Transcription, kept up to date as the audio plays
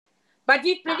But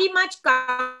we pretty much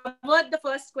covered the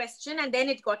first question and then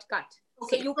it got cut.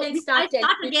 Okay, so you so can I'll start start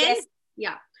telling again. yes.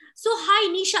 Yeah. So hi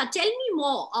Nisha, tell me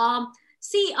more.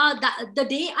 The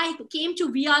day I came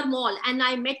to VR Mall and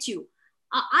I met you,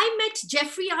 I met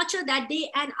Jeffrey Archer that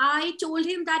day, and I told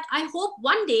him that I hope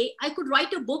one day I could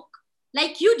write a book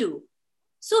like you do.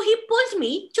 So he pulled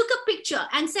me, took a picture,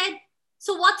 and said,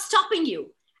 "So what's stopping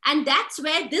you?" And that's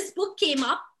where this book came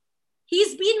up.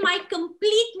 He's been my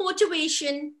complete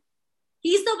motivation.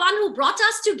 He's the one who brought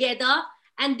us together.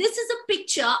 And this is a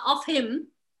picture of him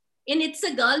in It's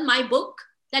a Girl, my book,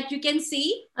 that you can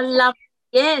see. I love.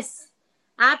 Yes,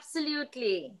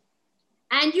 absolutely.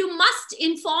 And you must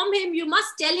inform him, you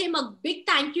must tell him a big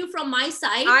thank you from my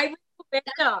side. I will do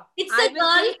better. It's I a will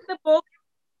Girl. take the book.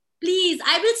 Please,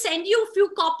 I will send you a few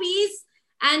copies.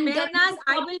 And Mehrnaz,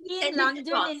 I will be in London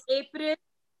in April.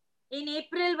 In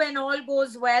April, when all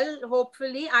goes well,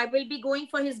 hopefully, I will be going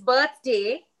for his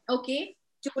birthday. Okay.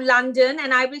 To London,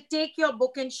 and I will take your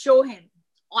book and show him.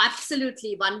 Oh,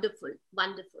 absolutely. Wonderful.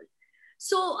 Wonderful.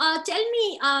 So tell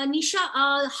me, Nisha,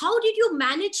 how did you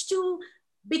manage to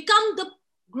become the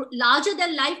larger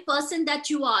than life person that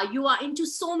you are? You are into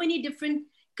so many different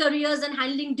careers and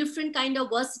handling different kind of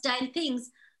versatile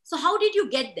things. So how did you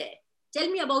get there? Tell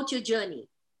me about your journey.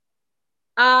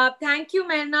 Thank you,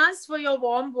 Mehrnaz, for your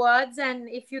warm words. And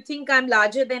if you think I'm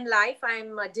larger than life,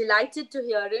 I'm delighted to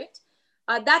hear it.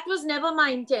 That was never my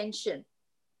intention.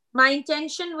 My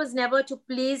intention was never to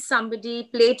please somebody,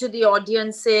 play to the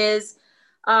audiences,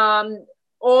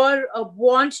 or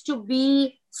want to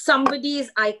be somebody's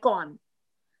icon.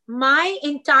 My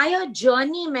entire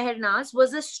journey, Mehrnaz,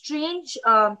 was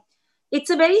it's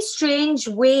a very strange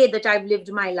way that I've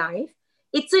lived my life.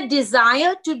 It's a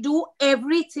desire to do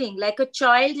everything like a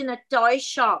child in a toy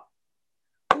shop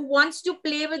who wants to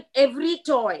play with every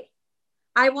toy.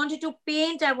 I wanted to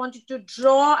paint, I wanted to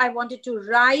draw, I wanted to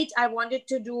write, I wanted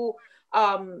to do,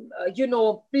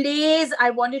 plays,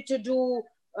 I wanted to do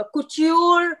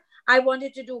couture, I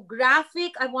wanted to do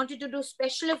graphic, I wanted to do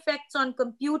special effects on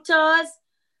computers.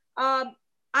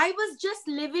 I was just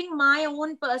living my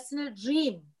own personal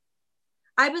dream.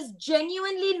 I was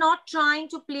genuinely not trying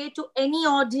to play to any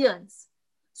audience.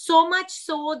 So much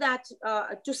so that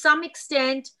to some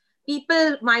extent,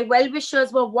 people, my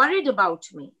well-wishers, were worried about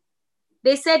me.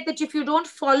 They said that if you don't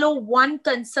follow one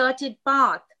concerted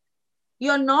path,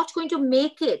 you're not going to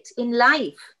make it in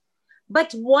life.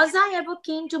 But was I ever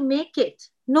keen to make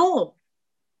it? No.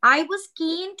 I was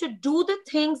keen to do the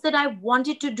things that I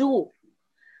wanted to do,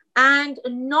 and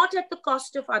not at the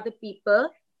cost of other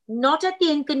people, not at the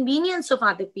inconvenience of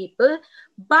other people,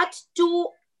 but to,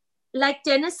 like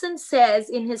Tennyson says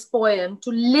in his poem, to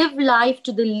live life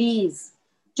to the lees,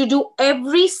 to do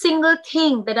every single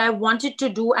thing that I wanted to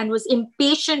do and was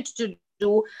impatient to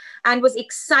do and was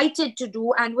excited to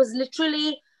do and was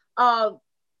literally, in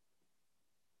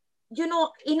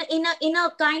a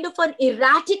kind of an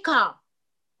erotica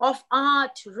of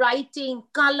art, writing,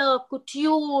 color,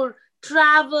 couture,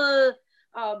 travel,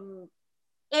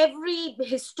 every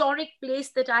historic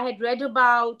place that I had read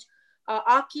about,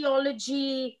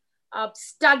 archaeology,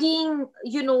 studying,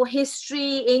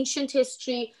 history, ancient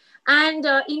history. And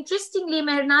interestingly,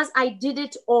 Mehrnaz, I did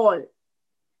it all.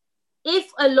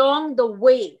 If along the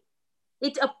way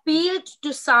it appealed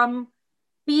to some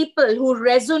people who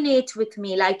resonate with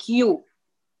me, like you,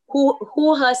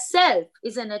 who herself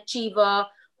is an achiever,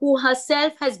 who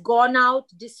herself has gone out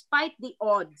despite the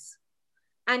odds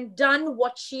and done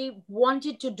what she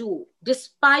wanted to do,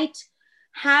 despite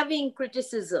having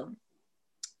criticism,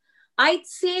 I'd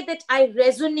say that I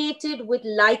resonated with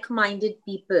like-minded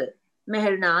people,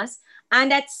 Mehrnaz,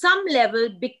 and at some level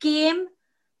became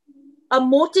a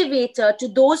motivator to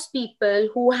those people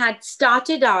who had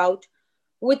started out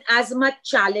with as much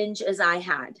challenge as I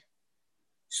had.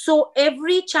 So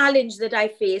every challenge that I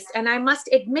faced, and I must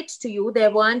admit to you,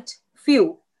 there weren't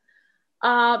few,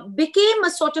 became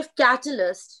a sort of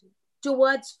catalyst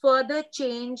towards further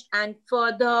change and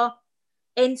further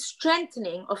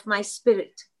strengthening of my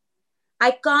spirit.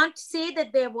 I can't say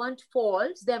that there weren't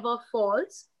faults, there were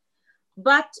faults,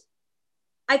 but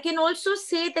I can also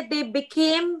say that they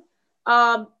became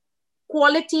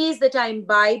qualities that I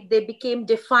imbibed, they became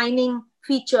defining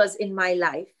features in my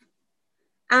life.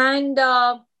 And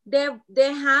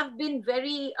there have been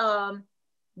very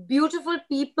beautiful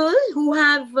people who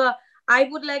have, I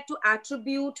would like to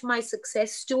attribute my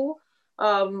success to,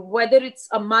 whether it's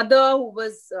a mother who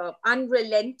was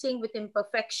unrelenting with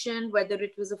imperfection, whether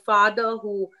it was a father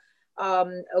who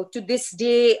to this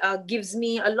day gives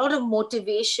me a lot of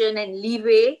motivation and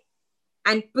leeway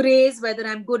and praise whether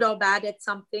I'm good or bad at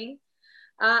something.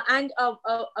 and a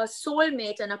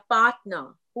soulmate and a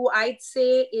partner who I'd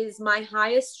say is my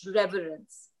highest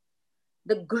reverence,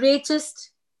 the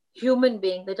greatest human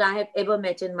being that I have ever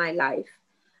met in my life.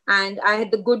 And I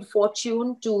had the good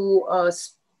fortune to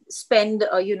spend,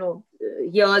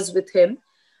 years with him,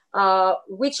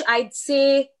 which I'd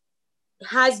say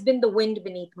has been the wind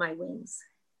beneath my wings.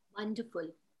 Wonderful.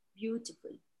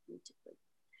 Beautiful. Beautiful.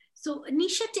 So,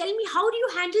 Nisha, tell me, how do you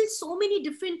handle so many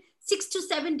different, 6 to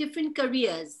 7 different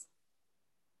careers?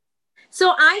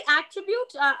 So I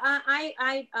attribute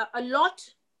a lot,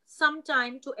 some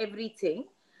time to everything.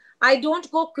 I don't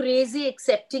go crazy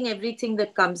accepting everything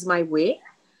that comes my way.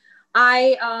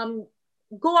 I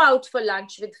go out for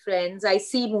lunch with friends. I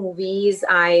see movies.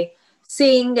 I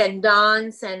sing and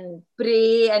dance and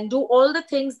pray and do all the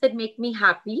things that make me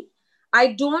happy.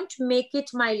 I don't make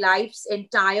it my life's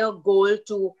entire goal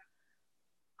to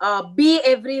be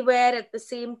everywhere at the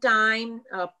same time,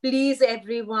 please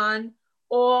everyone,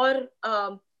 or,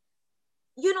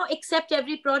 accept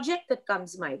every project that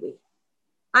comes my way.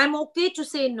 I'm okay to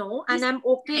say no, and I'm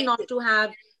okay not to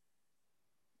have,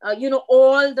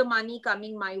 all the money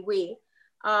coming my way.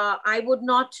 I would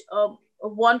not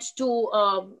want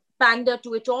to pander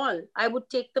to it all. I would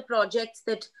take the projects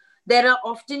that there are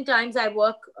oftentimes I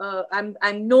work,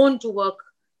 I'm known to work,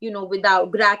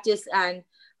 without gratis and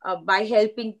by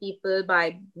helping people,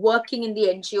 by working in the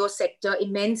NGO sector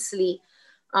immensely.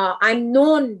 I'm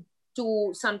known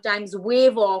to sometimes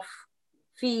waive off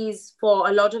fees for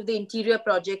a lot of the interior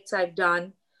projects I've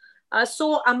done.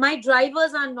 So my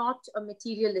drivers are not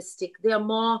materialistic. They are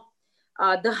more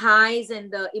the highs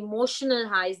and the emotional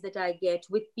highs that I get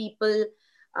with people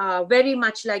very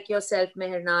much like yourself,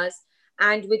 Mehrnaz,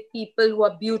 and with people who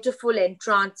are beautiful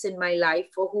entrants in my life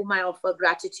for whom I offer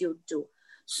gratitude to.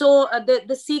 So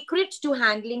the secret to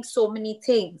handling so many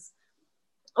things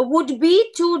would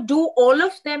be to do all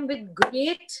of them with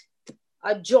great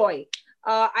joy.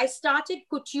 I started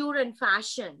couture and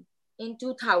fashion in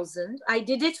 2000. I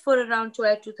did it for around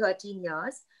 12 to 13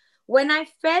 years. When I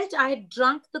felt I had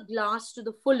drunk the glass to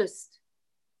the fullest,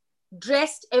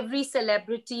 dressed every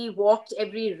celebrity, walked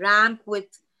every ramp with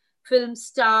film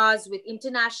stars, with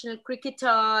international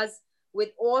cricketers, with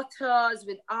authors,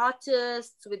 with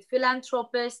artists, with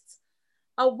philanthropists.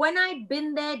 When I'd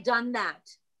been there, done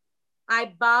that,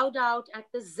 I bowed out at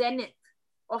the zenith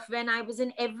of when I was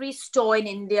in every store in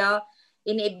India,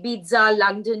 in Ibiza,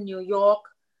 London, New York.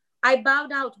 I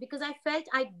bowed out because I felt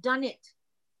I'd done it.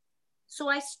 So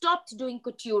I stopped doing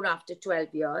couture after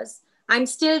 12 years. I'm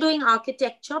still doing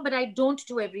architecture, but I don't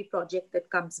do every project that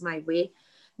comes my way.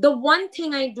 The one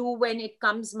thing I do when it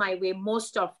comes my way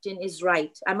most often is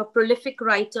write. I'm a prolific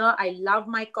writer. I love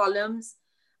my columns.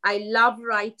 I love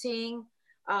writing.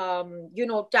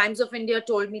 Times of India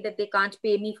told me that they can't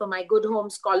pay me for my Good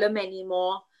Homes column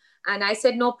anymore. And I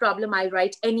said, no problem, I'll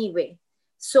write anyway.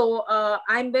 So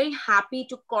I'm very happy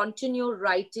to continue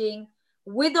writing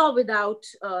with or without,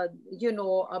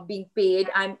 being paid.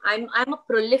 I'm a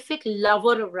prolific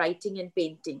lover of writing and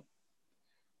painting.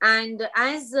 And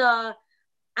as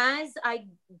I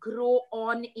grow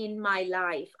on in my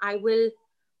life, I will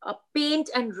paint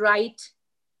and write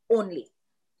only.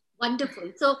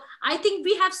 Wonderful. So I think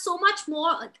we have so much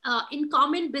more in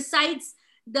common besides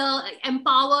the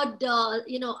empowered,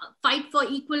 fight for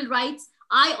equal rights.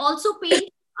 I also paint,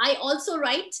 I also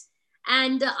write,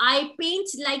 and I paint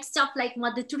like stuff like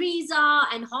Mother Teresa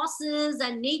and horses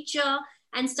and nature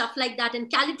and stuff like that, and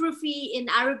calligraphy in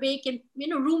Arabic and,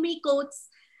 Rumi quotes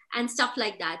and stuff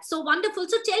like that. So wonderful.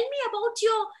 So tell me about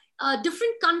your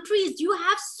different countries. You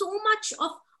have so much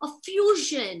of a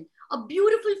fusion, a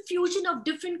beautiful fusion of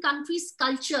different countries'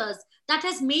 cultures that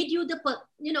has made you the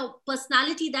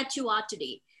personality that you are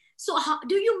today. So how,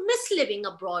 do you miss living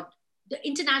abroad, the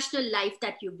international life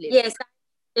that you've lived? Yes, I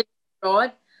live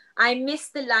abroad. I miss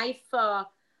the life.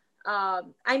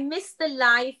 I miss the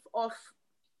life of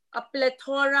a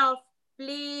plethora of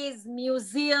plays,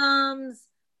 museums,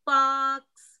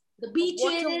 parks, the beaches,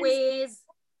 waterways,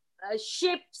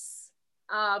 ships,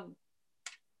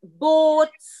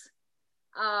 boats,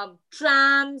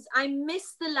 trams. I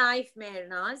miss the life,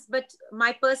 Mehrnaz, but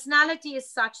my personality is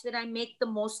such that I make the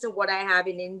most of what I have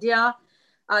in India.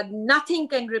 Nothing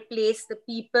can replace the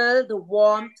people, the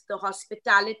warmth, the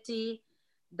hospitality,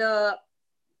 the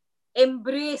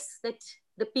embrace that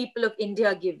the people of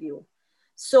India give you.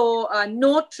 So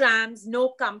no trams, no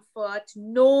comfort,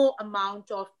 no amount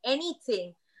of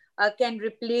anything can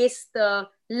replace the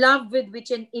love with which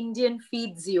an Indian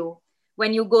feeds you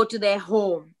when you go to their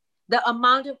home. The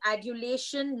amount of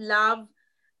adulation, love,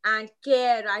 and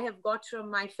care I have got from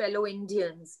my fellow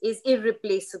Indians is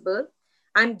irreplaceable.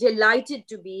 I'm delighted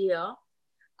to be here.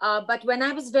 But when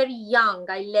I was very young,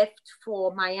 I left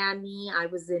for Miami. I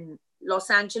was in Los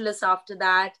Angeles after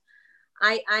that.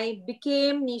 I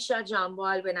became Nisha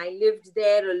Jambal when I lived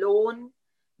there alone,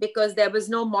 because there was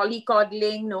no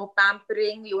mollycoddling, no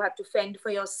pampering. You have to fend for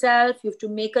yourself. You have to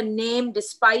make a name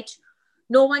despite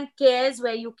no one cares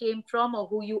where you came from or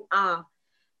who you are.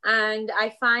 And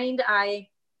I find I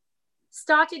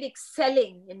started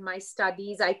excelling in my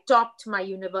studies. I topped my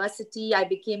university. I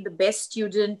became the best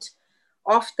student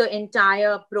of the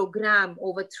entire program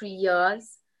over 3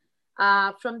 years.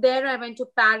 From there, I went to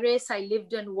Paris. I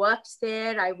lived and worked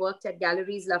there. I worked at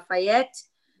Galeries Lafayette.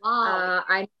 Wow.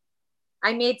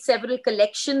 I made several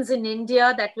collections in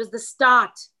India. That was the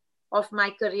start of my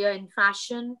career in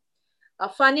fashion.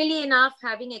 Funnily enough,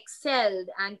 having excelled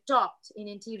and topped in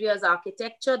interiors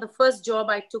architecture, the first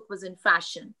job I took was in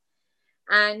fashion.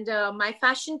 And my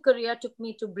fashion career took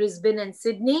me to Brisbane and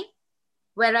Sydney,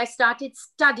 where I started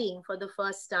studying for the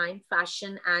first time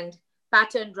fashion and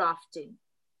pattern drafting.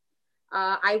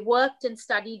 I worked and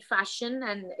studied fashion,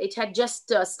 and it had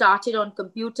just started on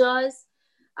computers.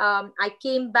 I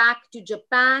came back to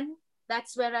Japan.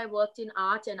 That's where I worked in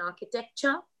art and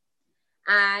architecture.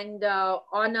 And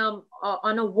on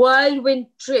a whirlwind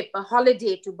trip, a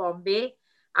holiday to Bombay,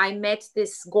 I met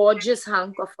this gorgeous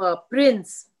hunk of a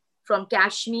prince from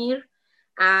Kashmir,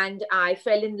 and I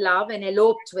fell in love and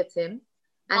eloped with him.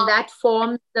 And that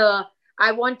formed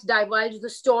I won't divulge the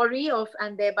story of,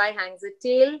 and thereby hangs a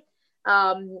tale.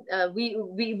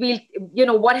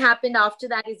 What happened after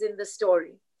that is in the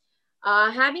story.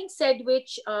 Having said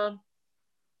which,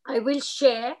 I will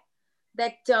share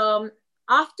that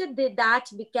after that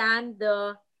began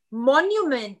the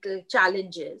monumental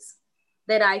challenges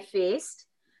that I faced,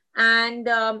 and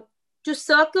to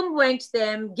circumvent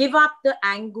them, give up the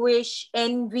anguish,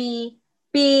 envy,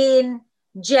 pain,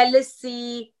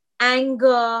 jealousy,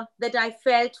 anger that I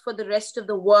felt for the rest of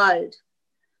the world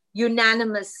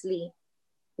unanimously,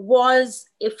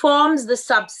 it forms the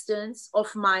substance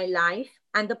of my life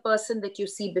and the person that you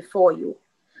see before you.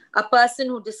 A person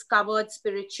who discovered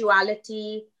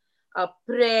spirituality,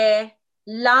 prayer,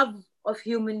 love of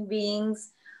human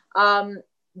beings,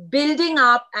 building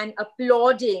up and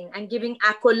applauding and giving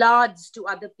accolades to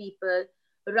other people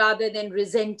rather than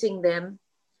resenting them,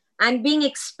 and being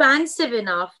expansive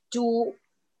enough to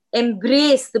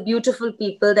embrace the beautiful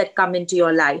people that come into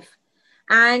your life.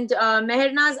 And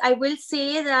Mehrnaz, I will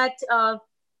say that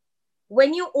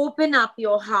when you open up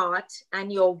your heart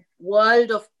and your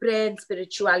world of prayer and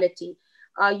spirituality,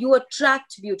 you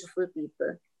attract beautiful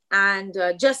people. And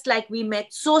just like we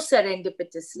met so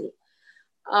serendipitously,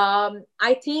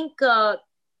 I think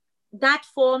that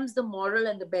forms the moral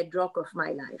and the bedrock of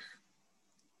my life.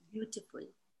 Beautiful.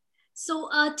 So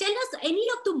tell us any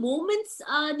of the moments,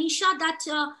 Nisha, that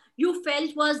you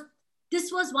felt this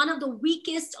was one of the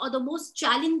weakest or the most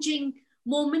challenging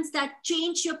moments that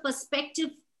changed your perspective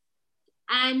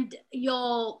and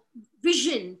your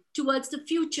vision towards the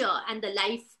future and the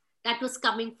life that was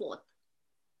coming forth.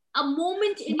 A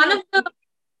moment in one of the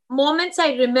moments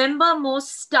I remember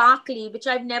most starkly, which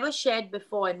I've never shared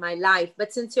before in my life,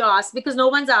 but since you asked, because no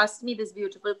one's asked me this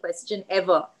beautiful question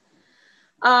ever.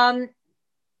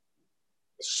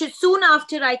 Soon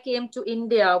after I came to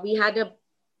India, we had a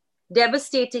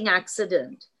devastating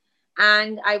accident,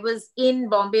 and I was in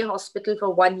Bombay hospital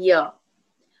for 1 year.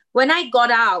 When I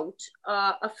got out,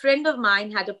 a friend of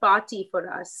mine had a party for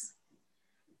us.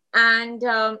 And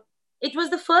it was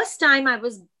the first time I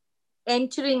was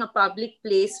entering a public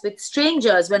place with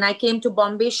strangers. When I came to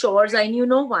Bombay shores, I knew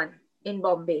no one in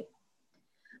Bombay.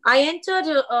 I entered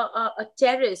a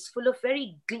terrace full of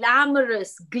very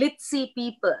glamorous, glitzy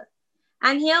people.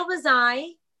 And here was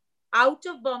I, out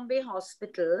of Bombay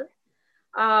hospital,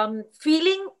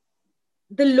 feeling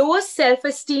the lowest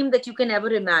self-esteem that you can ever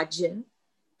imagine,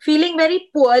 feeling very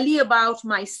poorly about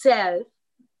myself,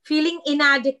 feeling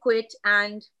inadequate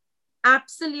and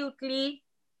absolutely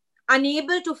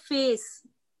unable to face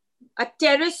a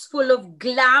terrace full of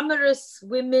glamorous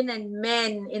women and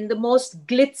men in the most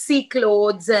glitzy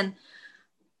clothes. And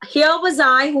here was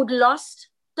I who'd lost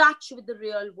touch with the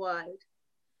real world.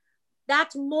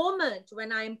 That moment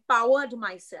when I empowered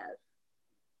myself,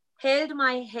 held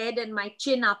my head and my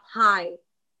chin up high,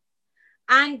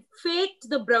 and faked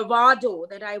the bravado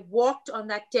that I walked on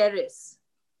that terrace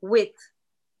with,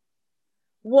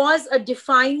 was a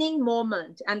defining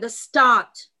moment and the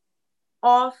start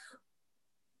of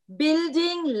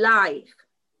building life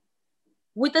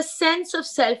with a sense of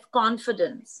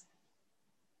self-confidence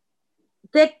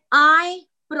that I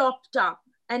propped up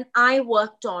and I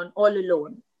worked on all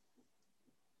alone.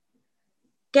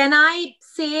 Can I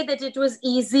say that it was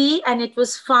easy and it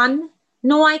was fun?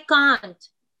 No, I can't.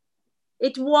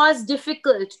 It was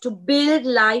difficult to build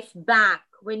life back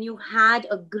when you had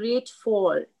a great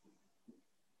fall,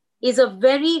 is a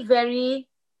very, very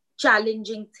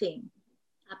challenging thing.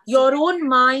 Your Absolutely. own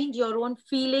mind, your own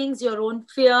feelings, your own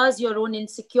fears, your own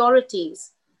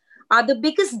insecurities are the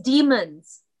biggest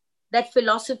demons that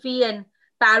philosophy and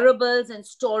parables and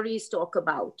stories talk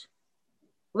about.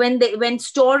 When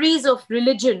stories of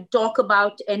religion talk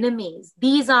about enemies,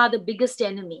 these are the biggest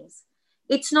enemies.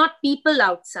 It's not people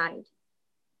outside.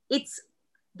 It's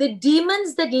the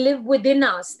demons that live within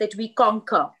us that we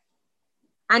conquer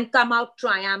and come out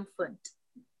triumphant.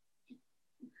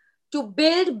 To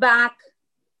build back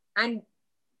and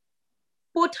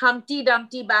put Humpty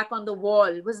Dumpty back on the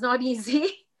wall was not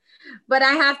easy, but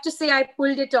I have to say I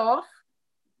pulled it off.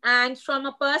 And from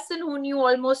a person who knew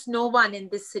almost no one in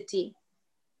this city,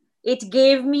 it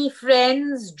gave me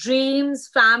friends, dreams,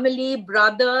 family,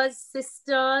 brothers,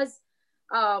 sisters,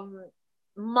 um,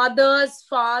 mothers,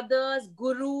 fathers,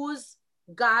 gurus,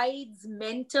 guides,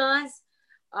 mentors.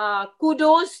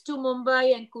 Kudos to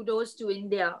Mumbai and kudos to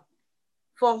India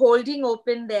for holding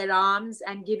open their arms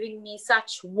and giving me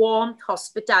such warmth,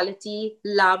 hospitality,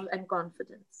 love, and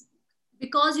confidence.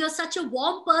 Because you're such a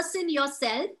warm person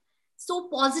yourself, so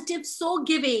positive, so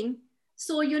giving.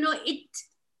 So, it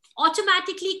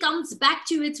automatically comes back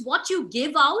to you. It's what you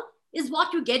give out is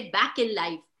what you get back in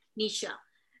life, Nisha.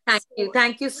 Thank you. So,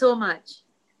 Thank you so much.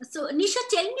 so Nisha,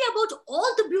 tell me about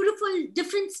all the beautiful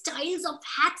different styles of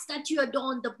hats that you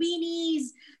adorn, the beanies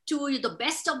to the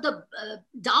best of the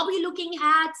derby looking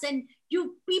hats. And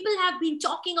people have been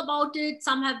talking about it.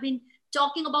 Some have been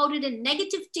talking about it in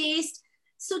negative taste.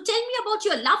 So tell me about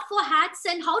your love for hats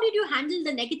and how did you handle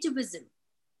the negativism?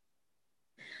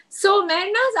 So,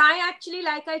 Mehrnaz, I actually,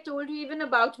 like I told you, even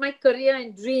about my career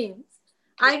and dreams,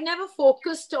 I've never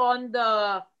focused on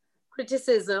the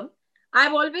criticism.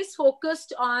 I've always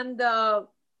focused on the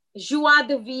joie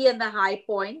de vie and the high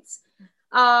points.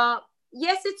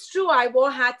 Yes, it's true. I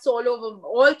wore hats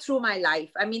all through my life.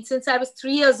 I mean, since I was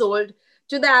 3 years old,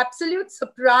 to the absolute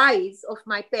surprise of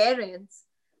my parents,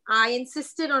 I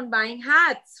insisted on buying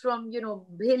hats from,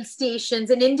 hill stations.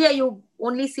 In India, you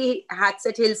only see hats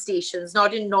at hill stations,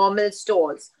 not in normal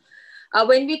stores.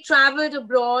 When we traveled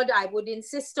abroad, I would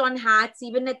insist on hats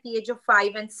even at the age of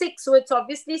 5 and 6. So it's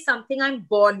obviously something I'm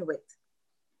born with.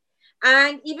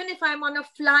 And even if I'm on a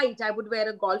flight, I would wear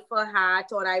a golfer hat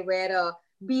or I wear a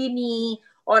beanie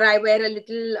or I wear a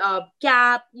little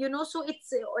cap, So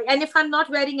and if I'm not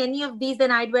wearing any of these,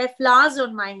 then I'd wear flowers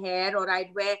on my hair or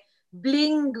I'd wear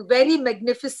bling, very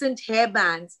magnificent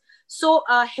hairbands. So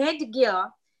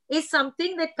headgear is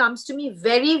something that comes to me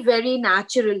very, very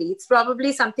naturally. It's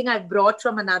probably something I've brought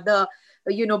from another,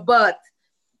 birth.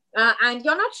 And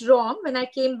you're not wrong. When I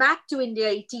came back to India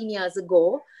 18 years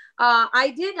ago,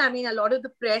 I did. I mean, a lot of the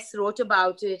press wrote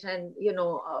about it, and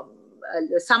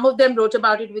some of them wrote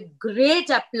about it with great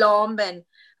aplomb and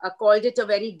called it a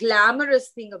very glamorous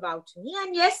thing about me.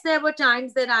 And yes, there were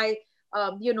times that I,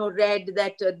 read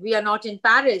that we are not in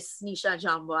Paris, Nisha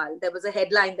Jamwal. There was a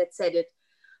headline that said it.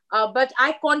 But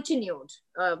I continued,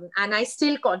 and I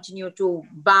still continue to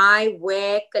buy,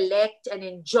 wear, collect, and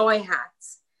enjoy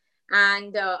hats.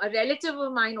 And a relative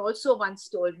of mine also once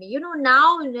told me,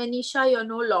 now, Nisha, you're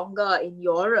no longer in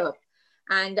Europe.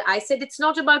 And I said, it's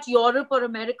not about Europe or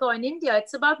America or in India.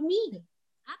 It's about me.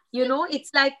 Absolutely.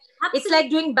 It's like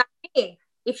doing ballet.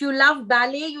 If you love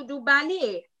ballet, you do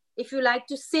ballet. If you like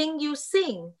to sing, you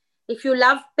sing. If you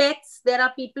love pets, there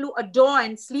are people who adore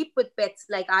and sleep with pets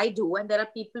like I do. And there are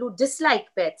people who dislike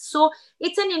pets. So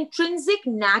it's an intrinsic,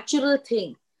 natural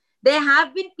thing. There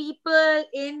have been people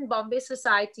in Bombay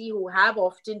society who have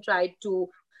often tried to,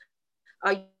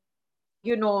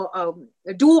 do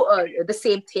the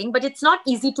same thing, but it's not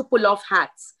easy to pull off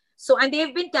hats. So, and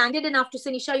they've been candid enough to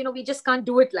say, Nisha, we just can't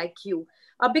do it like you.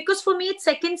 Because for me, it's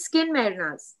second skin,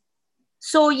 Mehrnaz.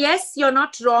 So, yes, you're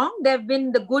not wrong. There have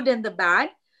been the good and the bad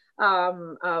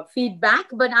feedback,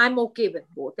 but I'm okay with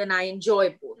both and I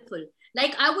enjoy both.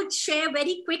 Like I would share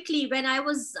very quickly when I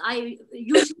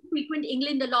usually frequent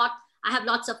England a lot. I have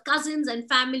lots of cousins and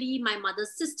family, my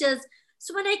mother's sisters.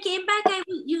 So when I came back,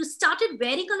 you started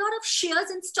wearing a lot of shears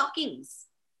and stockings.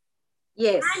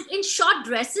 Yes. And in short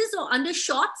dresses or under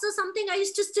shorts or something, I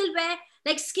used to still wear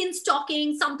like skin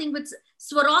stockings, something with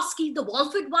Swarovski, the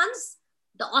Wolford ones,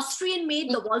 the Austrian made,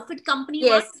 the Wolford company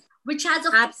yes. one, which has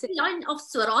a line of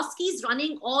Swarovskis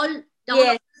running all down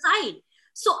the side.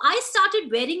 So I started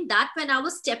wearing that when I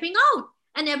was stepping out.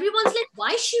 And everyone's like, why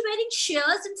is she wearing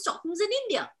shears and stockings in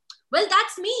India? Well,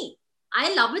 that's me.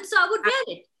 I love it, so I would wear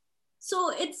it.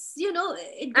 So it's, you know,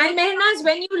 it goes. And Mehnaz,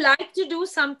 when you like to do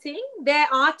something, there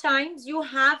are times you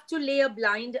have to lay a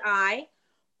blind eye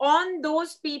on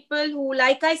those people who,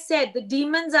 like I said, the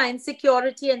demons are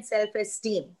insecurity and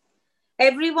self-esteem.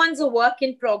 Everyone's a work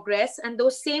in progress, and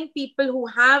those same people who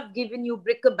have given you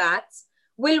brickbats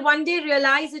will one day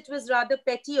realize it was rather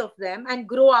petty of them and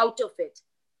grow out of it.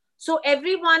 So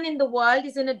everyone in the world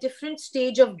is in a different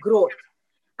stage of growth.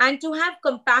 And to have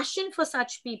compassion for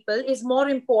such people is more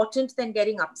important than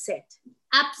getting upset.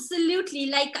 Absolutely.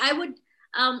 Like I would,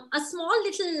 a small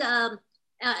little,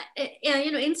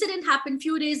 incident happened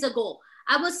few days ago.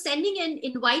 I was sending an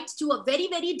invite to a very,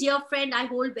 very dear friend I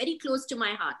hold very close to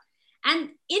my heart.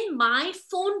 And in my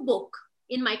phone book,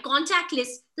 in my contact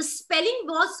list, the spelling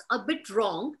was a bit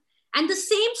wrong. And the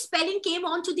same spelling came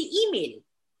onto the email,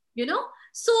 you know.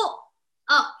 So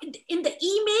in the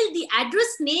email, the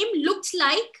address name looked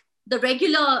like the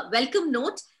regular welcome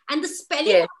note, and the spelling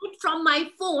Yes. of it from my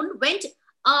phone went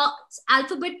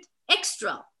alphabet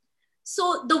extra.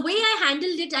 So the way I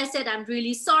handled it, I said, I'm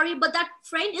really sorry, but that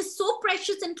friend is so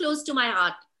precious and close to my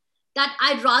heart that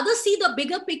I'd rather see the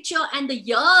bigger picture and the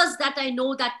years that I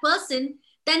know that person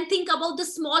than think about the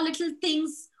small little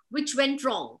things which went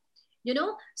wrong. You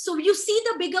know, so you see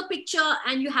the bigger picture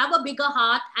and you have a bigger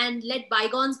heart, and let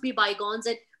bygones be bygones,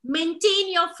 and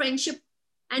maintain your friendship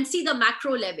and see the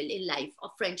macro level in life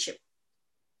of friendship.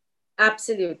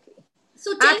 Absolutely.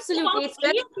 So tell Absolutely. me about It's any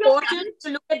very of your important current, to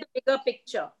look at the bigger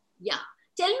picture. yeah.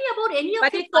 Tell me about any of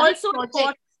But your it's current also projects.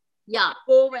 important Yeah. to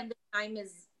go when the time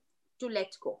is to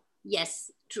let go.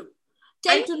 Yes, true.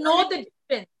 Tell And to me, know the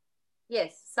difference.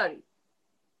 Yes, sorry.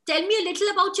 tell me a little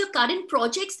about your current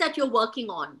projects that you're working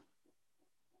on.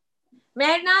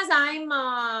 Mehnaz,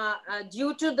 I'm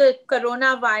due to the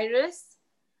coronavirus,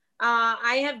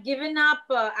 I have given up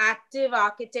active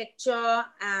architecture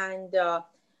and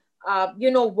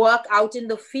work out in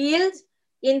the field.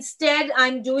 Instead,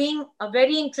 I'm doing a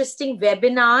very interesting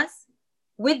webinars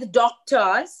with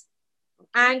doctors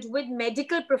and with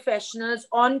medical professionals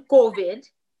on COVID.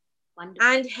 Wonderful.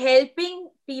 And helping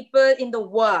people in the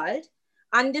world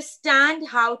understand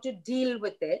how to deal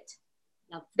with it.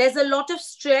 Lovely. There's a lot of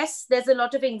stress, there's a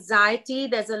lot of anxiety,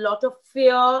 there's a lot of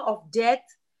fear of death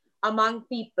among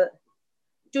people.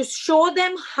 To show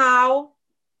them how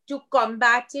to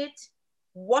combat it,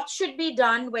 what should be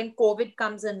done when COVID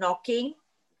comes a knocking,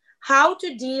 how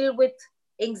to deal with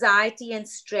anxiety and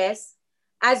stress,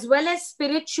 as well as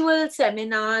spiritual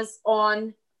seminars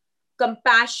on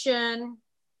compassion,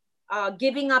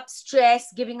 giving up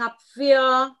stress, giving up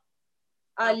fear,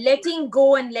 letting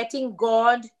go and letting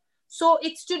God. So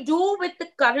it's to do with the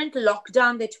current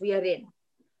lockdown that we are in.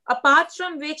 Apart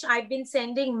from which, I've been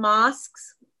sending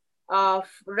masks,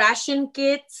 ration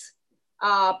kits,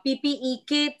 PPE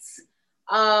kits,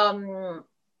 Lifebuoy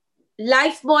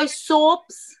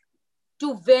soaps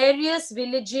to various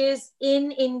villages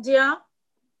in India,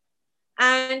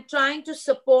 and trying to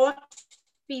support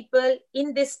people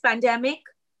in this pandemic.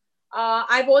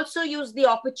 I've also used the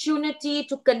opportunity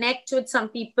to connect with some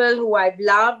people who I've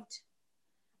loved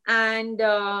and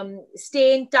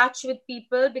stay in touch with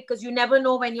people, because you never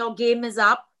know when your game is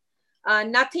up.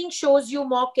 Nothing shows you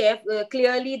more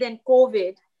clearly than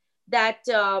COVID that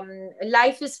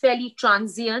life is fairly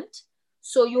transient.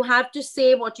 So you have to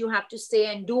say what you have to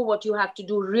say and do what you have to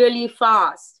do really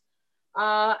fast.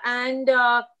 And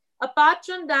apart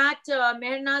from that,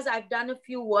 Mehnaz, I've done a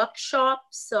few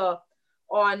workshops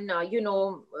on,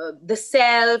 the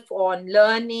self, on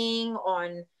learning,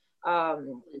 on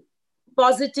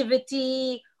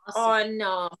positivity, awesome.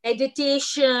 On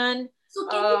meditation. So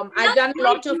can you I've done a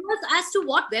lot of as to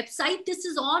what website this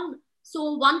is on,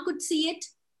 so one could see it?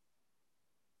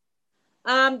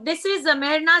 This is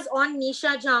Mehnaz on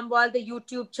Nisha Jambwal, the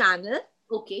YouTube channel.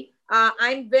 Okay.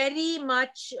 I'm very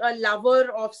much a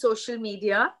lover of social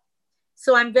media.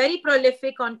 So I'm very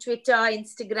prolific on Twitter,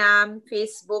 Instagram,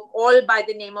 Facebook, all by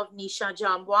the name of Nisha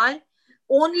Jambwal.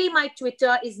 Only my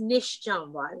Twitter is Nish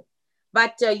Jambwal.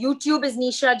 But YouTube is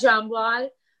Nisha Jambwal.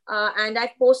 And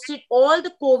I've posted all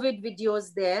the COVID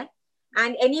videos there.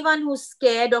 And anyone who's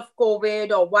scared of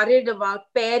COVID or worried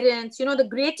about parents, the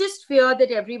greatest fear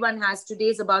that everyone has today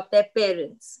is about their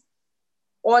parents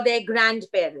or their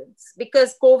grandparents,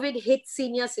 because COVID hit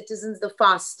senior citizens the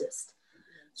fastest.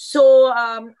 So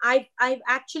I've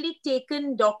actually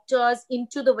taken doctors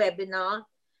into the webinar,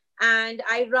 and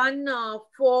I run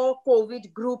 4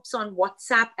 COVID groups on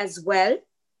WhatsApp as well,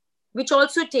 which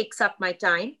also takes up my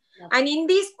time. And in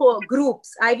these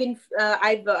groups, I've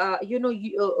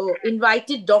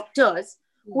invited doctors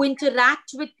who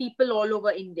interact with people all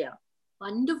over India.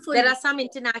 Wonderful. There are some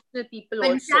international people.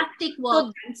 Fantastic also.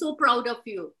 work. I'm so proud of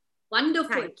you.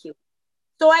 Wonderful. Thank you.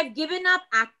 So I've given up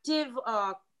active,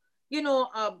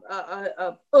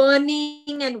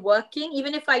 earning and working.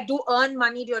 Even if I do earn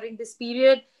money during this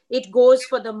period, it goes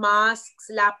for the masks,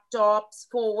 laptops,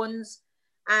 phones,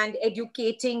 and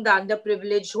educating the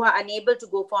underprivileged who are unable to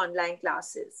go for online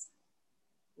classes.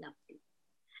 Lovely.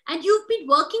 And you've been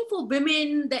working for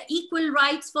women, the equal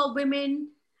rights for women,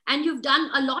 and you've done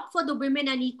a lot for the women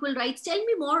and equal rights. Tell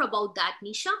me more about that,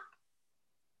 Nisha.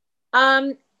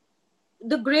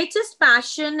 The greatest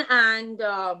passion and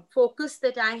focus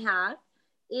that I have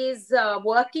is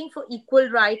working for equal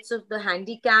rights of the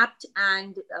handicapped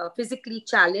and physically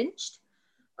challenged,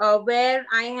 where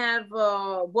I have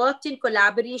worked in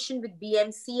collaboration with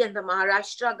BMC and the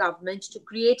Maharashtra government to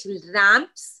create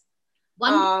ramps,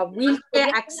 wheelchair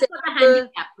accessible,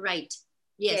 right?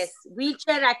 Yes,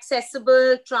 wheelchair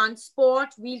accessible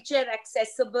transport, wheelchair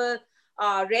accessible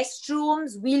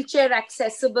restrooms, wheelchair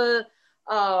accessible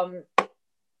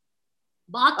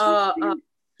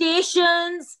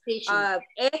stations,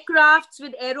 aircrafts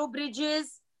with aero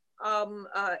bridges,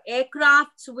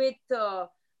 aircrafts with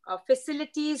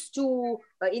facilities to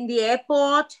in the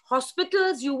airport,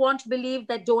 hospitals you won't believe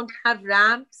that don't have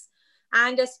ramps,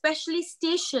 and especially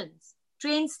stations,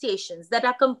 train stations that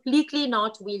are completely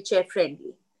not wheelchair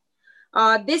friendly.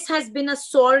 This has been a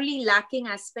sorely lacking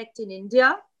aspect in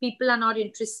India. People are not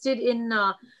interested in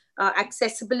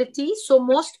accessibility. So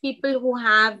most people who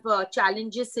have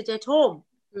challenges sit at home.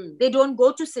 They don't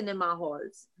go to cinema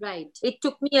halls. Right. It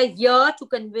took me a year to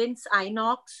convince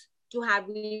Inox to have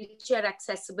wheelchair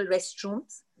accessible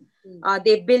restrooms.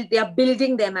 They are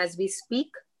building them as we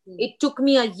speak. It took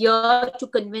me a year to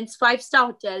convince five-star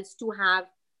hotels to have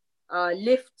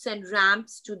lifts and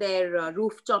ramps to their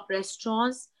rooftop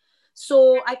restaurants.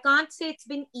 So I can't say it's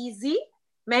been easy.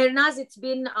 Mehrnaz, it's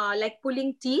been like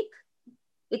pulling teeth.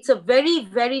 It's a very,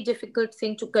 very difficult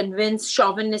thing to convince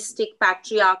chauvinistic,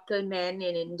 patriarchal men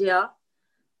in India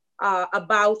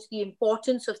about the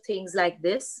importance of things like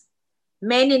this.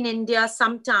 Men in India,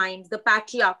 sometimes the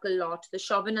patriarchal lot, the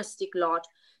chauvinistic lot,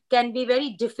 can be very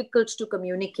difficult to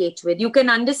communicate with. You can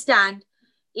understand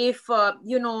if,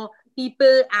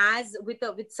 people as with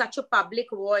such a public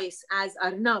voice as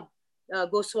Arnab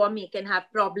Goswami can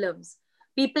have problems.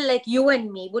 People like you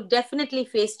and me would definitely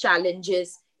face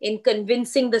challenges in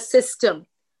convincing the system,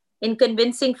 in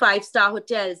convincing five-star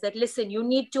hotels that, listen, you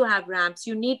need to have ramps,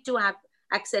 you need to have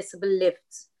accessible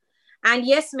lifts. And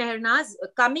yes, Mehrnaz,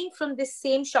 coming from this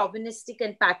same chauvinistic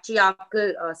and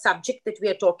patriarchal subject that we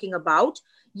are talking about,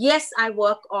 yes, I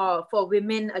work for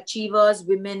women achievers,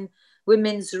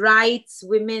 women's rights,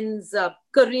 women's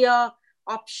career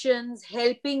options,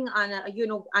 helping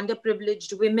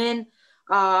underprivileged women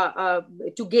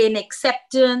to gain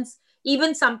acceptance,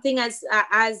 even something as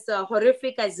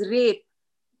horrific as rape,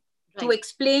 to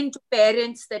explain to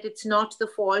parents that it's not the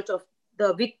fault of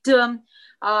the victim.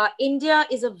 India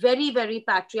is a very, very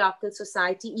patriarchal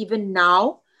society even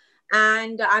now.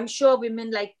 And I'm sure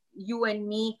women like you and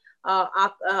me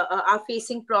are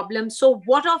facing problems. So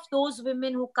what of those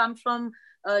women who come from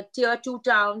tier 2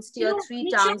 towns, tier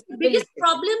 3 towns? The biggest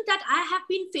problem that I have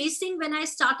been facing when I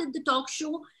started the talk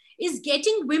show is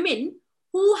getting women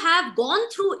who have gone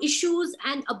through issues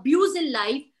and abuse in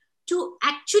life to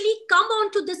actually come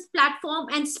onto this platform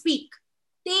and speak.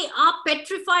 They are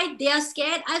petrified, they are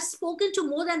scared. I've spoken to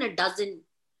more than a dozen,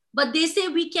 but they say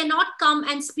we cannot come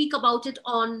and speak about it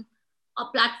on a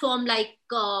platform like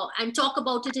and talk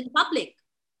about it in public.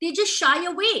 They just shy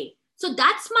away. So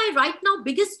that's my right now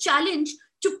biggest challenge,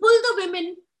 to pull the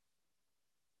women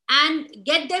and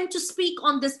get them to speak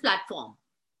on this platform.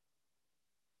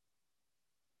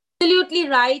 Absolutely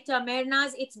right,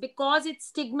 Mehrnaz. It's because it's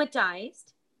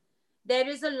stigmatized. There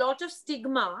is a lot of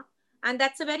stigma, and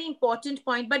that's a very important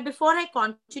point. But before I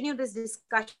continue this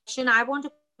discussion, I want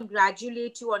to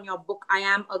congratulate you on your book, I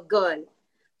Am a Girl.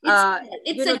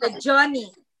 The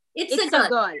journey. It's a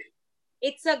girl.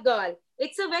 It's a girl.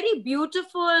 It's a very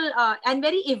beautiful and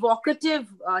very evocative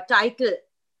title,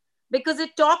 because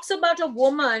it talks about a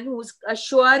woman who's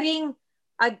assuring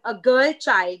a girl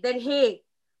child that, hey,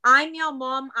 I'm your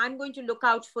mom, I'm going to look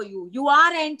out for you. You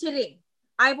are entering,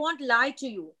 I won't lie to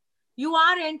you, you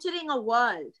are entering a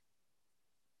world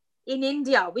in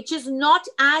India which is not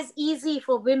as easy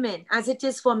for women as it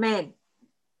is for men.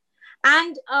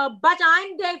 And but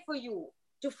I'm there for you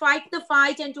to fight the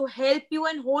fight and to help you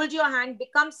and hold your hand,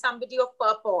 become somebody of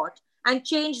purport and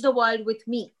change the world with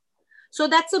me. So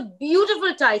that's a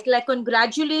beautiful title. I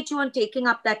congratulate you on taking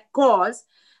up that cause.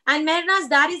 And Mehrnaz,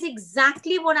 that is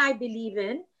exactly what I believe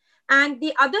in. And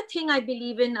the other thing I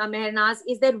believe in, Mehrnaz,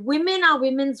 is that women are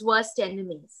women's worst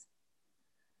enemies.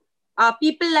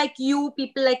 People like you,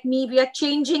 people like me, we are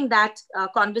changing that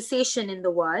conversation in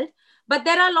the world. But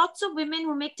there are lots of women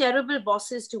who make terrible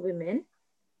bosses to women.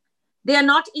 They are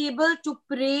not able to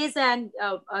praise and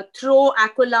throw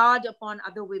accolade upon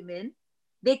other women.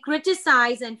 They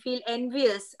criticize and feel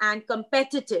envious and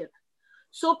competitive.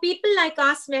 So people like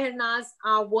us, Mehrnaz,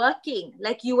 are working,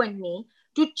 like you and me,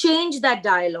 to change that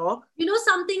dialogue. You know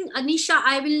something, Anisha,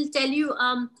 I will tell you,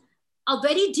 a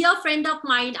very dear friend of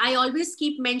mine, I always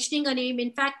keep mentioning her name.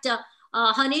 In fact,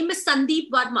 her name is Sandeep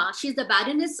Verma. She's the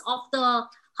Baroness of the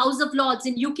House of Lords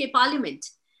in UK Parliament.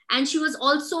 And she was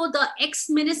also the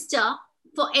ex-minister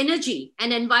for energy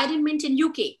and environment in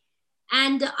UK.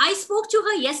 And I spoke to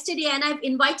her yesterday, and I've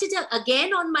invited her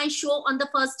again on my show on the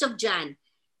 1st of Jan.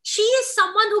 She is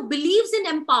someone who believes in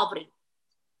empowering.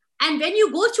 And when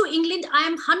you go to England, I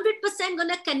am 100% going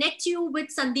to connect you with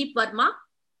Sandeep Verma,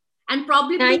 and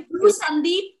probably you,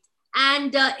 Sandeep,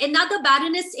 and another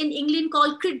baroness in England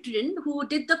called Kidron, who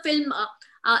did the film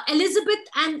Elizabeth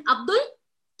and Abdul,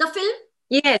 the film.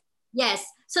 Yes. Yes.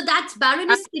 So that's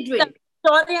Baroness Kidron.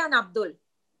 Victoria and Abdul.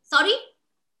 Sorry?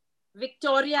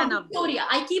 Victoria and Abdul. Victoria.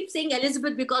 I keep saying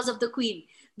Elizabeth because of the Queen.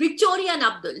 Victoria and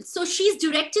Abdul. So she's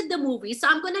directed the movie. So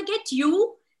I'm going to get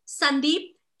you,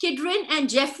 Sandeep, Kidron, and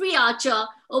Jeffrey Archer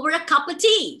over a cup of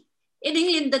tea in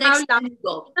England the next time you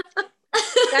go.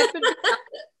 That would be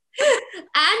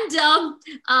and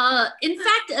in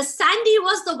fact, Sandy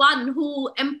was the one who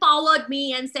empowered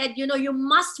me and said, you know, you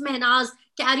must, Mehrnaz,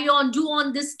 carry on, do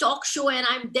on this talk show, and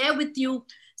I'm there with you.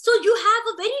 So you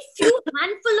have a very few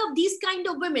handful of these kind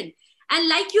of women. And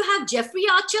like you have Jeffrey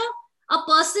Archer, a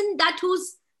person that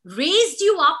who's raised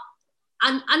you up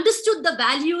and understood the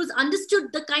values,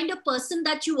 understood the kind of person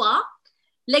that you are.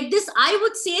 Like this, I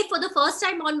would say for the first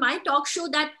time on my talk show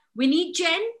that Vineet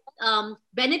Jain,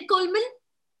 Bennett Coleman.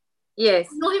 Yes.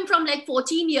 I know him from like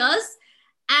 14 years.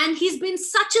 And he's been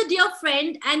such a dear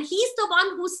friend. And he's the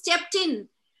one who stepped in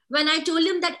when I told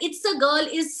him that It's a Girl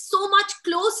is so much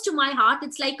close to my heart.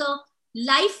 It's like a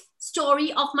life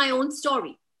story of my own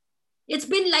story. It's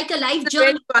been like a life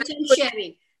journey which I'm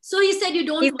sharing. So he said, you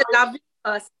don't. He's a lovely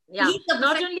person. Yeah. He's a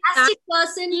not fantastic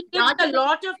person. He gives a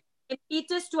lot of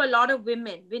impetus to a lot of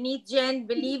women. Vineet Jain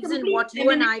believes in what you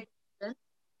and I.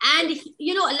 And,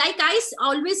 you know, like I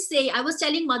always say, I was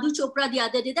telling Madhu Chopra the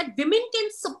other day that women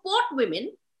can support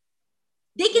women.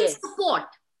 They can support.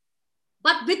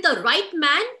 But with the right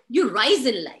man, you rise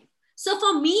in life. So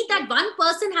for me, that one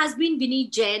person has been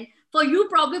Vineet Jain. For you,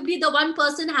 probably the one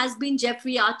person has been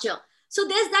Jeffrey Archer. So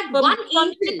there's that one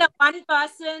angel. The one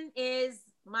person is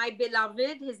my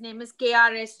beloved. His name is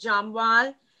KRS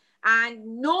Jamwal.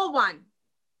 And no one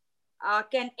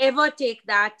can ever take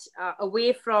that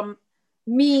away from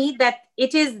me, that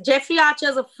it is Jeffrey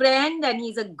Archer's a friend and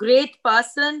he's a great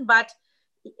person, but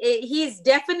he's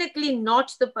definitely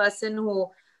not the person who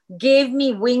gave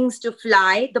me wings to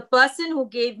fly. The person who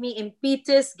gave me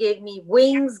impetus, gave me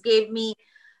wings, gave me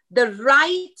the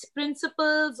right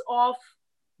principles of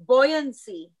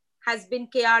buoyancy has been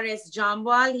KRS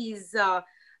Jamwal. He's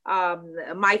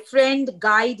my friend,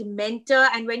 guide, mentor.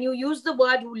 And when you use the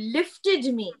word who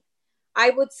lifted me,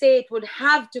 I would say it would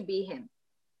have to be him.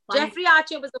 Jeffrey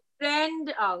Archer was a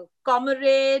friend, a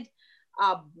comrade.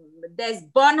 There's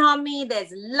bonhomie,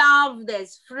 there's love,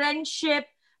 there's friendship,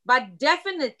 but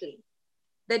definitely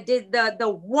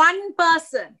the one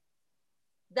person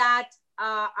that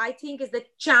I think is the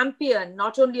champion,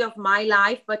 not only of my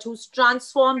life, but who's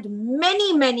transformed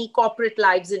many, many corporate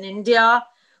lives in India,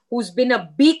 who's been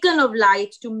a beacon of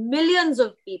light to millions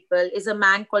of people, is a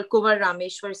man called Kunwar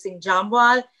Rameshwar Singh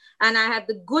Jamwal. And I had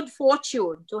the good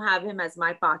fortune to have him as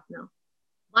my partner.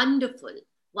 Wonderful.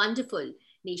 Wonderful,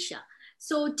 Nisha.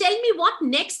 So tell me, what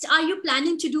next are you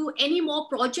planning to do? Any more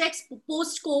projects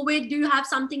post-COVID? Do you have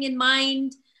something in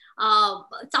mind?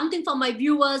 Something for my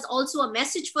viewers, also a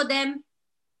message for them?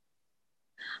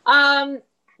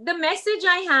 The message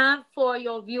I have for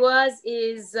your viewers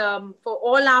is, for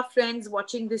all our friends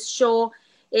watching this show,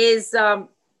 is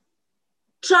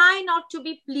try not to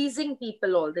be pleasing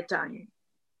people all the time.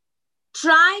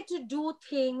 Try to do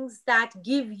things that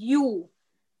give you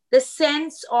the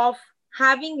sense of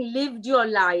having lived your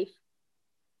life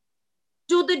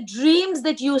to the dreams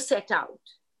that you set out.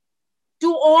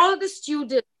 To all the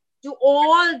students, to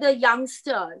all the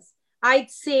youngsters,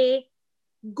 I'd say,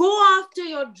 go after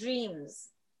your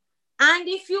dreams. And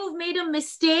if you've made a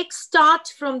mistake, start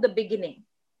from the beginning.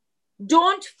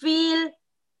 Don't feel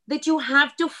that you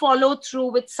have to follow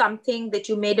through with something that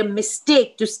you made a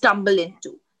mistake to stumble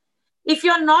into. If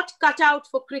you're not cut out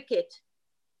for cricket,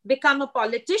 become a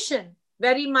politician.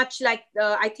 Very much like,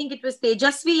 I think it was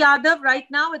Tejasvi Yadav right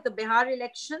now at the Bihar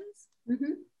elections.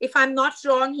 Mhm. If I'm not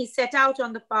wrong, he set out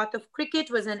on the path of cricket,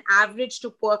 was an average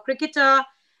to poor cricketer,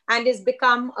 and has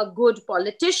become a good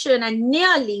politician and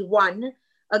nearly won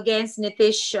against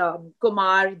Nitish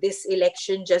Kumar this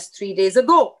election just 3 days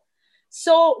ago.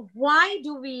 So, why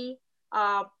do we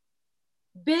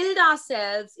build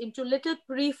ourselves into little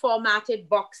pre-formatted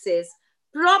boxes,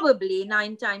 probably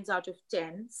 9 times out of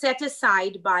 10, set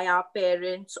aside by our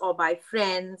parents or by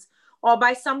friends or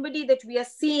by somebody that we are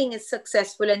seeing is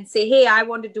successful and say, hey, I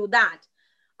want to do that?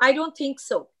 I don't think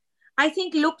so. I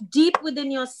think look deep within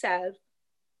yourself,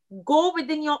 go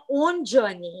within your own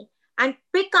journey and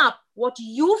pick up what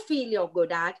you feel you're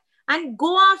good at and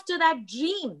go after that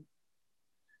dream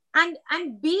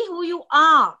and be who you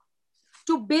are.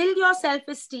 To build your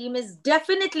self-esteem is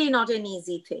definitely not an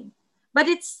easy thing, but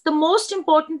it's the most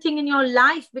important thing in your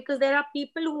life, because there are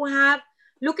people who have,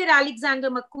 look at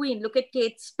Alexander McQueen, look at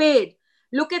Kate Spade,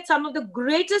 look at some of the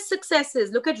greatest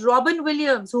successes, look at Robin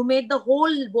Williams, who made the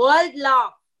whole world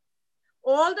laugh.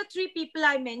 All the three people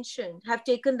I mentioned have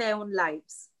taken their own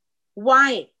lives.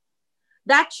 Why?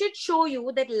 That should show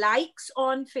you that likes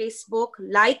on Facebook,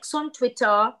 likes on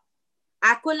Twitter,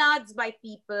 accolades by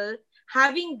people,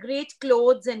 having great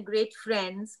clothes and great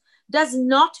friends does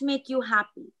not make you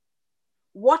happy.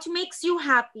 What makes you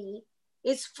happy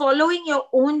is following your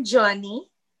own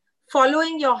journey,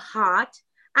 following your heart,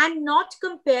 and not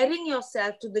comparing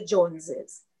yourself to the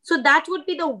Joneses. So that would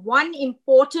be the one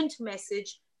important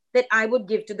message that I would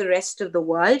give to the rest of the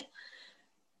world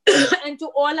and to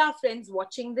all our friends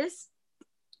watching this.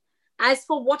 As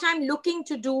for what I'm looking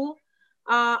to do,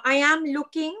 I am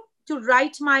looking to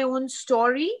write my own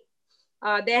story.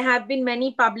 There have been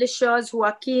many publishers who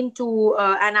are keen to,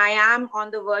 and I am on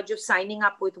the verge of signing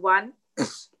up with one.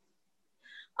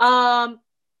 I'm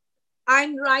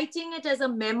writing it as a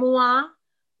memoir,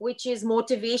 which is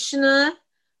motivational,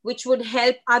 which would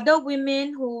help other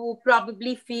women who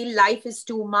probably feel life is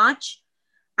too much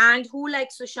and who, like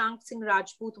Sushant Singh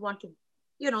Rajput, want to,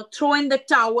 throw in the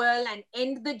towel and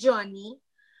end the journey.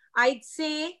 I'd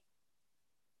say,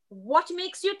 what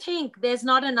makes you think there's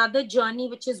not another journey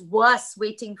which is worse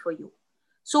waiting for you?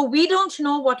 So we don't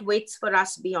know what waits for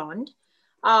us beyond.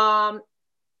 I'd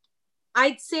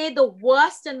say the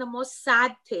worst and the most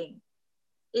sad thing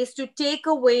is to take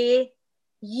away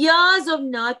years of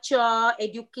nurture,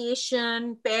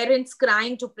 education, parents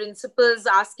crying to principals,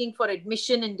 asking for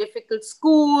admission in difficult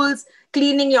schools,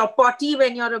 cleaning your potty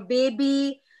when you're a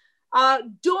baby.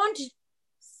 Don't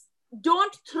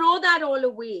throw that all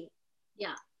away.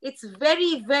 Yeah. It's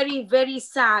very, very, very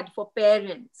sad for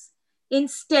parents.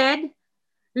 Instead,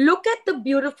 look at the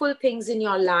beautiful things in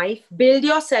your life, build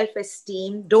your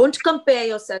self-esteem, don't compare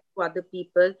yourself to other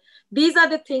people. These are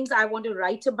the things I want to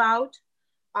write about.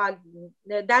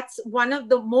 That's one of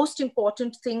the most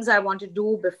important things I want to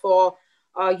do before,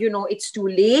 it's too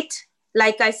late.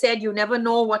 Like I said, you never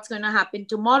know what's going to happen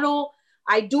tomorrow.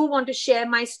 I do want to share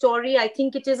my story. I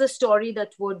think it is a story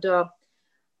that would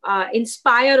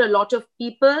inspire a lot of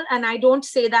people. And I don't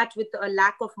say that with a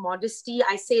lack of modesty.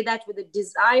 I say that with a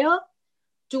desire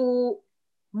to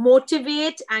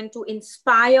motivate and to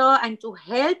inspire and to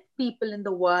help people in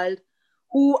the world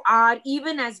who are,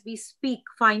 even as we speak,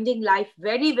 finding life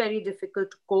very, very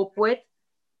difficult to cope with.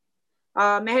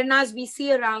 Mehrnaz, we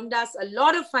see around us a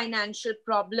lot of financial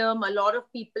problem. A lot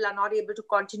of people are not able to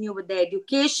continue with their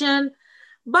education.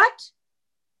 But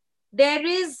there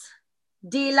is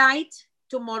daylight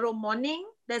tomorrow morning.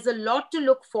 There's a lot to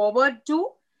look forward to,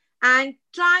 and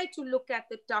try to look at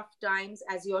the tough times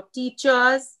as your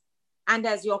teachers and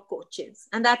as your coaches.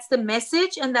 And that's the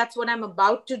message, and that's what I'm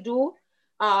about to do.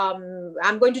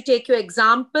 I'm going to take your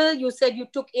example. You said you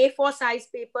took A4 size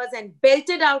papers and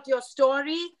belted out your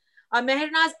story.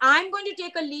 Mehrnaz, I'm going to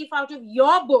take a leaf out of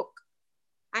your book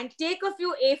and take a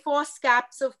few A4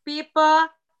 scraps of paper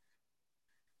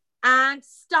and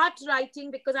start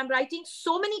writing, because I'm writing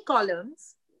so many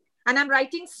columns and I'm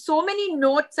writing so many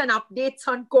notes and updates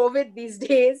on COVID these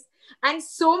days and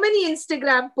so many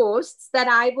Instagram posts that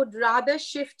I would rather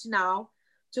shift now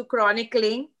to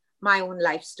chronicling my own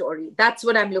life story. That's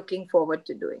what I'm looking forward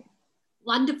to doing.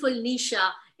 Wonderful, Nisha.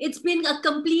 It's been a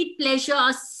complete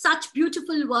pleasure. Such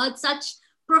beautiful words, such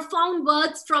profound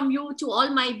words from you to all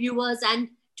my viewers and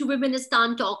to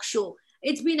Womenistan Talk Show.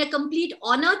 It's been a complete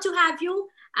honor to have you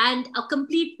and a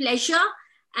complete pleasure.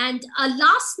 And a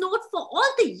last note for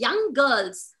all the young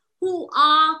girls who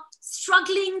are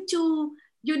struggling to,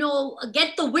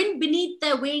 get the wind beneath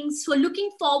their wings, who are looking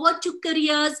forward to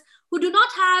careers, who do not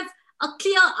have a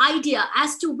clear idea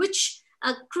as to which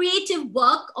creative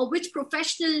work or which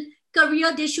professional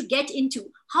career they should get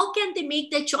into. How can they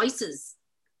make their choices?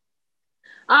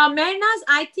 Mehrnaz,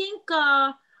 I think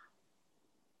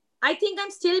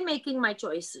I'm still making my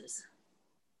choices.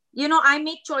 You know, I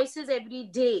make choices every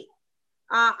day.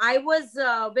 I was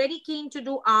very keen to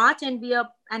do art and be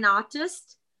an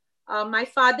artist. My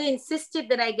father insisted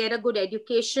that I get a good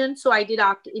education, so I did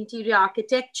interior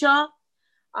architecture.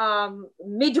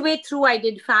 Midway through, I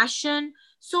did fashion.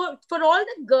 So, for all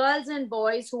the girls and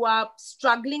boys who are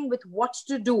struggling with what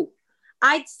to do,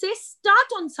 I'd say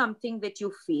start on something that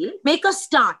you feel, make a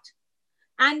start.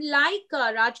 And like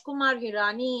Rajkumar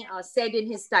Hirani said in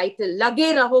his title,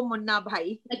 Lage Raho Munna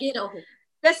Bhai. Lage raho.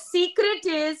 The secret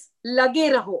is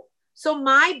Lage Raho. So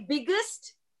my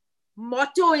biggest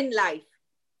motto in life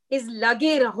is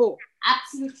Lage Raho.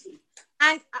 Absolutely.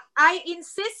 And I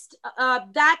insist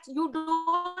that you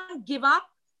don't give up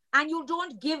and you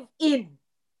don't give in.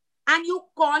 And you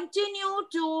continue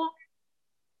to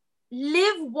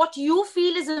live what you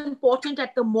feel is important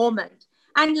at the moment.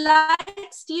 And like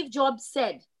Steve Jobs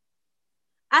said,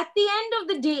 at the end of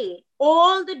the day,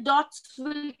 all the dots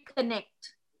will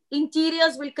connect.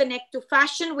 Interiors will connect to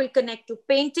fashion, will connect to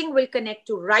painting, will connect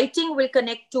to writing, will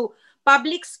connect to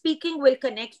public speaking, will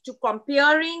connect to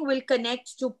comparing, will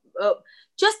connect to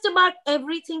just about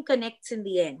everything connects in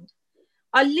the end.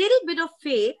 A little bit of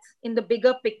faith in the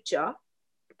bigger picture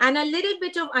and a little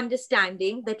bit of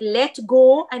understanding that let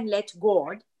go and let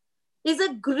God is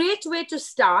a great way to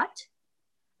start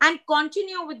and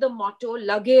continue with the motto,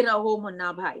 Lage Raho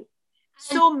Munna Bhai.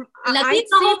 So, Lage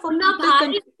Raho Munna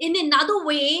Bhai, in another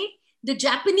way, the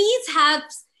Japanese have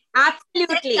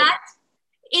absolutely said that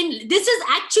this is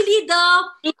actually the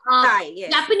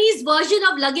yes, Japanese version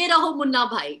of Lage Raho Munna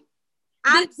Bhai.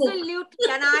 Absolutely.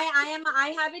 And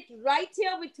I have it right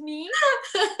here with me.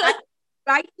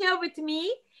 Right here with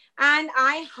me. And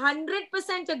I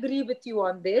 100% agree with you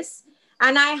on this.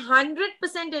 And I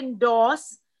 100%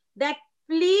 endorse that.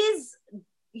 Please,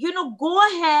 go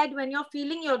ahead when you're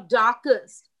feeling your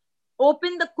darkest.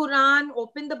 Open the Quran,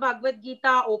 open the Bhagavad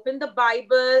Gita, open the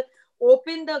Bible,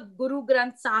 open the Guru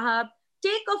Granth Sahib.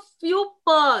 Take a few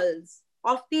pearls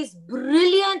of these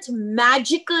brilliant,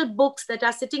 magical books that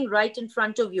are sitting right in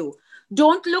front of you.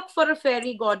 Don't look for a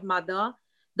fairy godmother.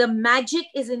 The magic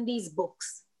is in these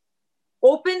books.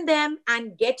 Open them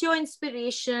and get your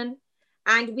inspiration.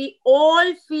 And we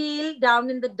all feel down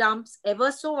in the dumps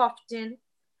ever so often.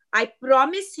 I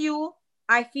promise you,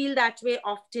 I feel that way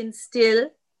often still.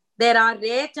 There are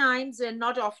rare times, and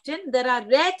not often, there are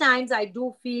rare times I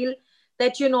do feel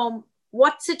that,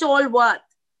 what's it all worth?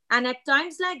 And at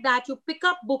times like that, you pick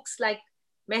up books like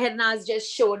Mehrnaz just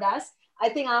showed us. I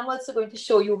think I'm also going to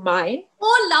show you mine.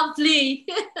 Oh, lovely.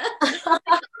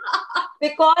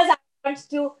 Because I want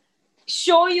to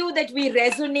show you that we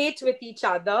resonate with each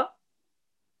other.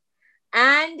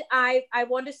 And I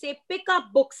want to say, pick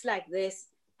up books like this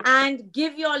and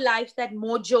give your life that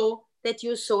mojo that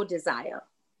you so desire.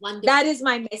 Wonderful. That is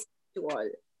my message to all.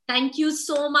 Thank you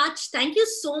so much. Thank you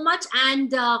so much.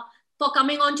 And for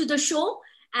coming on to the show.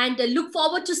 And look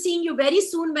forward to seeing you very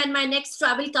soon when my next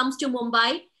travel comes to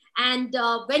Mumbai. And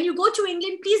when you go to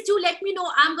England, please do let me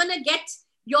know. I'm going to get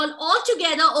you all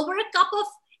together over a cup of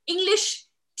English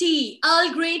tea,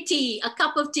 Earl Grey tea, a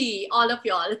cup of tea, all of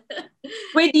y'all.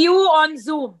 With you on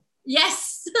Zoom.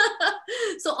 Yes.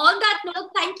 So on that note,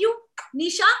 thank you,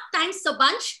 Nisha. Thanks a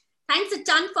bunch. Thanks a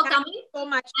ton for coming. Thank you so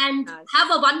much. And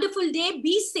have a wonderful day.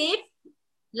 Be safe.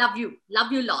 Love you.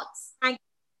 Love you lots.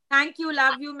 Thank you.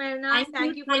 Love you, Mehrnaz.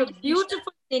 Thank you for a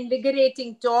beautiful,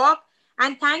 invigorating talk.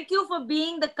 And thank you for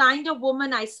being the kind of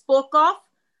woman I spoke of,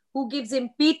 who gives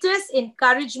impetus,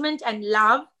 encouragement, and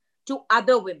love to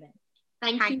other women.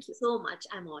 Thank you so much.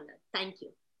 I'm honored. Thank you.